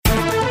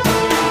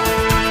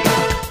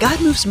God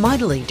moves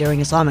mightily during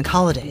Islamic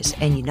holidays,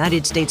 and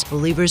United States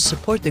believers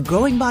support the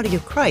growing body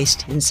of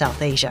Christ in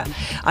South Asia.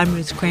 I'm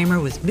Ruth Kramer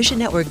with Mission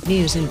Network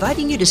News,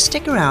 inviting you to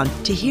stick around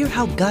to hear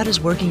how God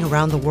is working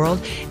around the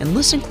world and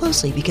listen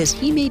closely because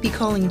He may be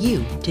calling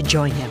you to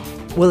join Him.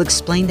 We'll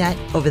explain that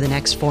over the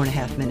next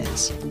 4.5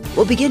 minutes.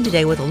 We'll begin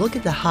today with a look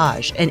at the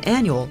Hajj, an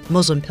annual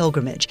Muslim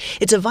pilgrimage.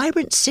 It's a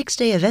vibrant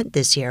 6-day event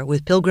this year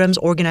with pilgrims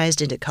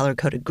organized into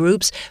color-coded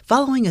groups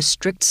following a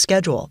strict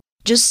schedule.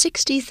 Just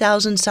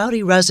 60,000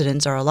 Saudi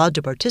residents are allowed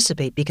to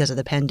participate because of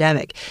the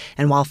pandemic.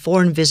 And while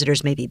foreign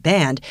visitors may be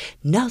banned,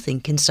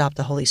 nothing can stop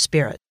the Holy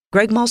Spirit.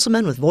 Greg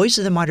Musselman with Voice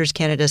of the Martyrs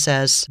Canada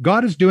says,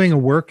 God is doing a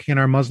work in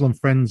our Muslim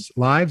friends'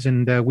 lives,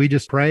 and we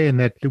just pray and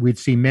that we'd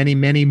see many,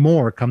 many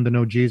more come to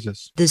know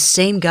Jesus. The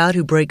same God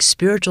who breaks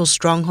spiritual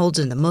strongholds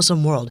in the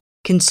Muslim world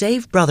can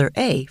save Brother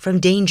A from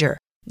danger.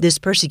 This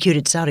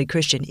persecuted Saudi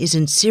Christian is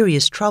in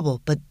serious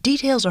trouble, but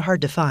details are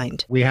hard to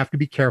find. We have to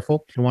be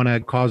careful. We don't want to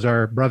cause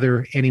our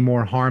brother any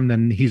more harm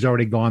than he's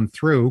already gone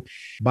through.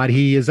 But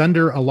he is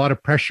under a lot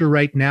of pressure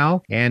right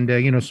now. And,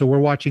 so we're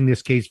watching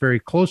this case very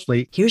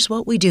closely. Here's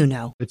what we do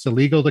know. It's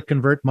illegal to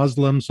convert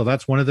Muslims. So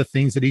that's one of the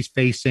things that he's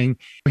facing.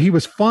 He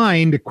was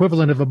fined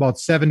equivalent of about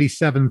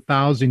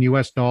 $77,000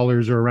 US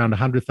dollars or around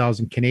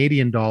 100,000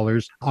 Canadian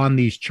dollars on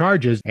these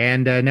charges.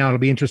 And now it'll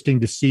be interesting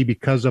to see,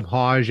 because of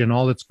Hajj and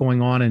all that's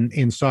going on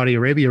in Saudi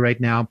Arabia right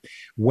now,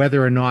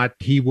 whether or not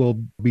he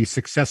will be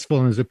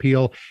successful in his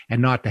appeal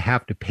and not to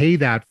have to pay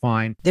that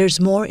fine. There's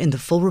more in the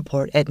full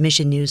report at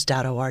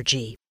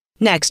missionnews.org.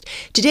 Next,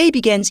 today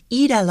begins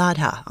Eid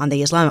al-Adha on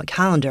the Islamic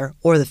calendar,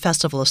 or the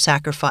Festival of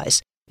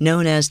Sacrifice.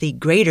 Known as the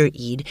Greater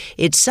Eid,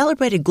 it's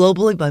celebrated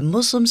globally by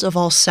Muslims of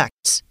all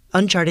sects.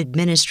 Uncharted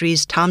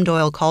Ministries' Tom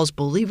Doyle calls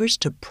believers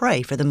to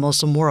pray for the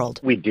Muslim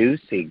world. We do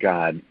see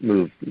God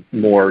move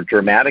more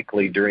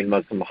dramatically during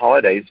Muslim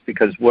holidays,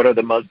 because what are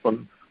the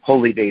Muslim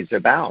holy days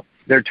about?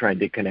 They're trying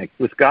to connect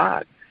with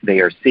God. They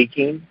are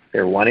seeking,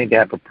 they're wanting to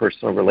have a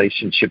personal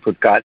relationship with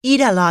God.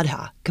 Eid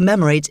al-Adha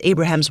commemorates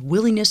Abraham's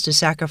willingness to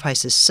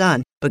sacrifice his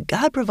son, but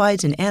God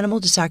provides an animal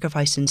to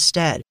sacrifice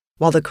instead.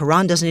 While the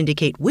Quran doesn't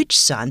indicate which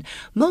son,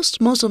 most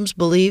Muslims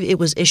believe it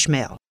was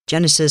Ishmael.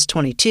 Genesis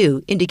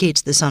 22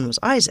 indicates the son was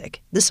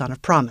Isaac, the son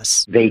of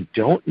promise. They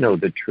don't know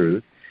the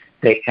truth.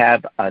 They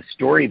have a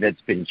story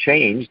that's been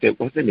changed. It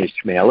wasn't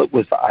Ishmael, it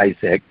was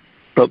Isaac.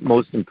 But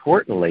most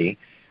importantly,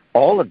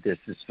 all of this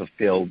is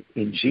fulfilled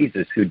in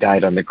Jesus, who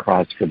died on the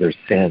cross for their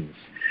sins.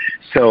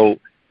 So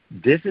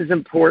this is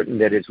important,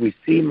 that as we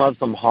see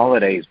Muslim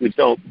holidays, we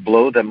don't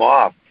blow them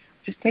off.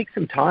 Just take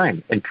some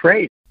time and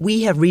pray.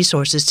 We have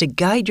resources to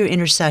guide your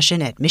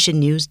intercession at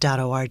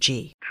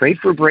missionnews.org. Pray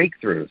for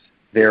breakthroughs.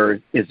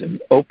 There is an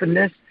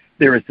openness.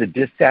 There is a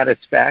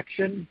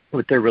dissatisfaction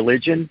with their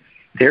religion.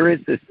 There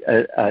is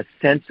a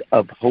sense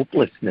of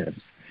hopelessness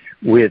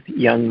with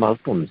young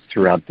Muslims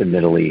throughout the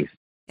Middle East.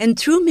 And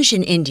through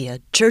Mission India,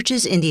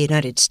 churches in the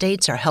United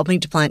States are helping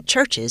to plant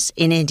churches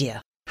in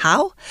India.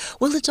 How?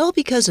 Well, it's all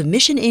because of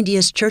Mission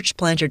India's church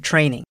planter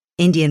training.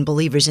 Indian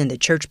believers in the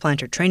church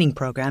planter training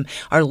program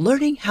are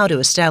learning how to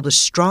establish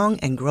strong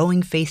and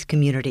growing faith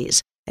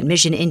communities. And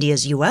Mission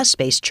India's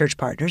U.S.-based church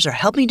partners are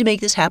helping to make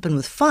this happen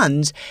with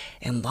funds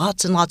and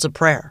lots of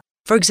prayer.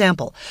 For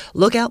example,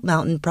 Lookout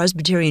Mountain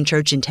Presbyterian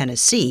Church in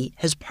Tennessee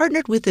has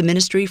partnered with the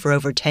ministry for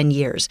over 10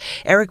 years.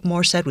 Eric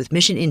Morset with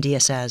Mission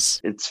India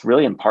says, it's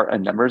really in part a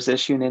numbers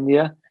issue in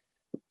India.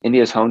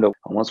 India is home to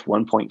almost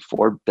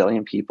 1.4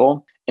 billion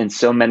people, and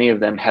so many of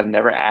them have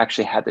never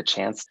actually had the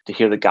chance to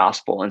hear the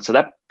gospel. And so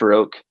that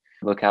broke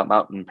Lookout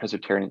Mountain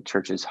Presbyterian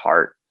Church's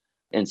heart.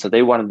 And so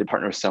they wanted to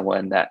partner with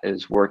someone that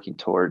is working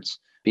towards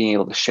being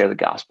able to share the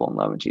gospel and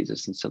love of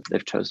Jesus. And so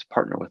they've chosen to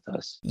partner with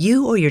us.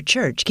 You or your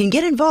church can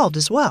get involved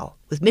as well.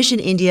 With Mission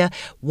India,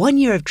 1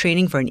 year of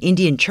training for an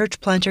Indian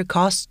church planter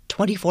costs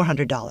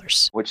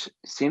 $2,400. Which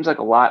seems like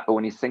a lot, but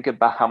when you think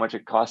about how much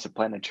it costs to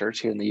plant a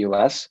church here in the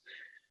U.S.,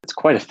 it's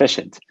quite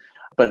efficient.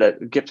 But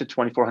a gift of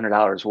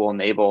 $2,400 will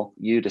enable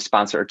you to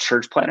sponsor a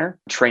church planter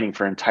training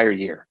for an entire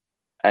year.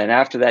 And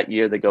after that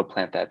year, they go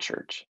plant that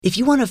church. If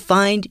you want to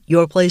find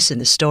your place in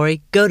the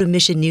story, go to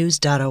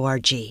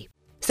missionnews.org.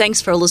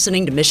 Thanks for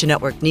listening to Mission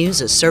Network News,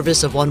 a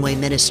service of One Way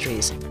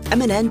Ministries.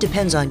 MNN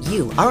depends on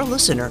you, our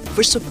listener,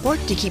 for support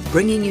to keep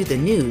bringing you the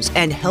news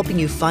and helping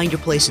you find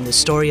your place in the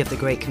story of the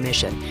Great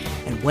Commission.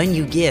 And when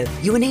you give,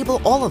 you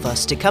enable all of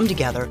us to come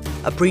together,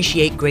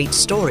 appreciate great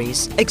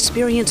stories,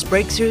 experience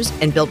breakthroughs,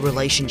 and build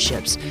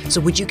relationships.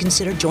 So would you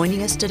consider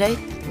joining us today?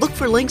 Look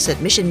for links at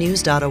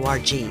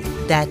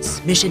missionnews.org. That's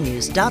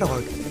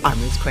missionnews.org.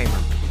 I'm Ruth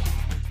Kramer.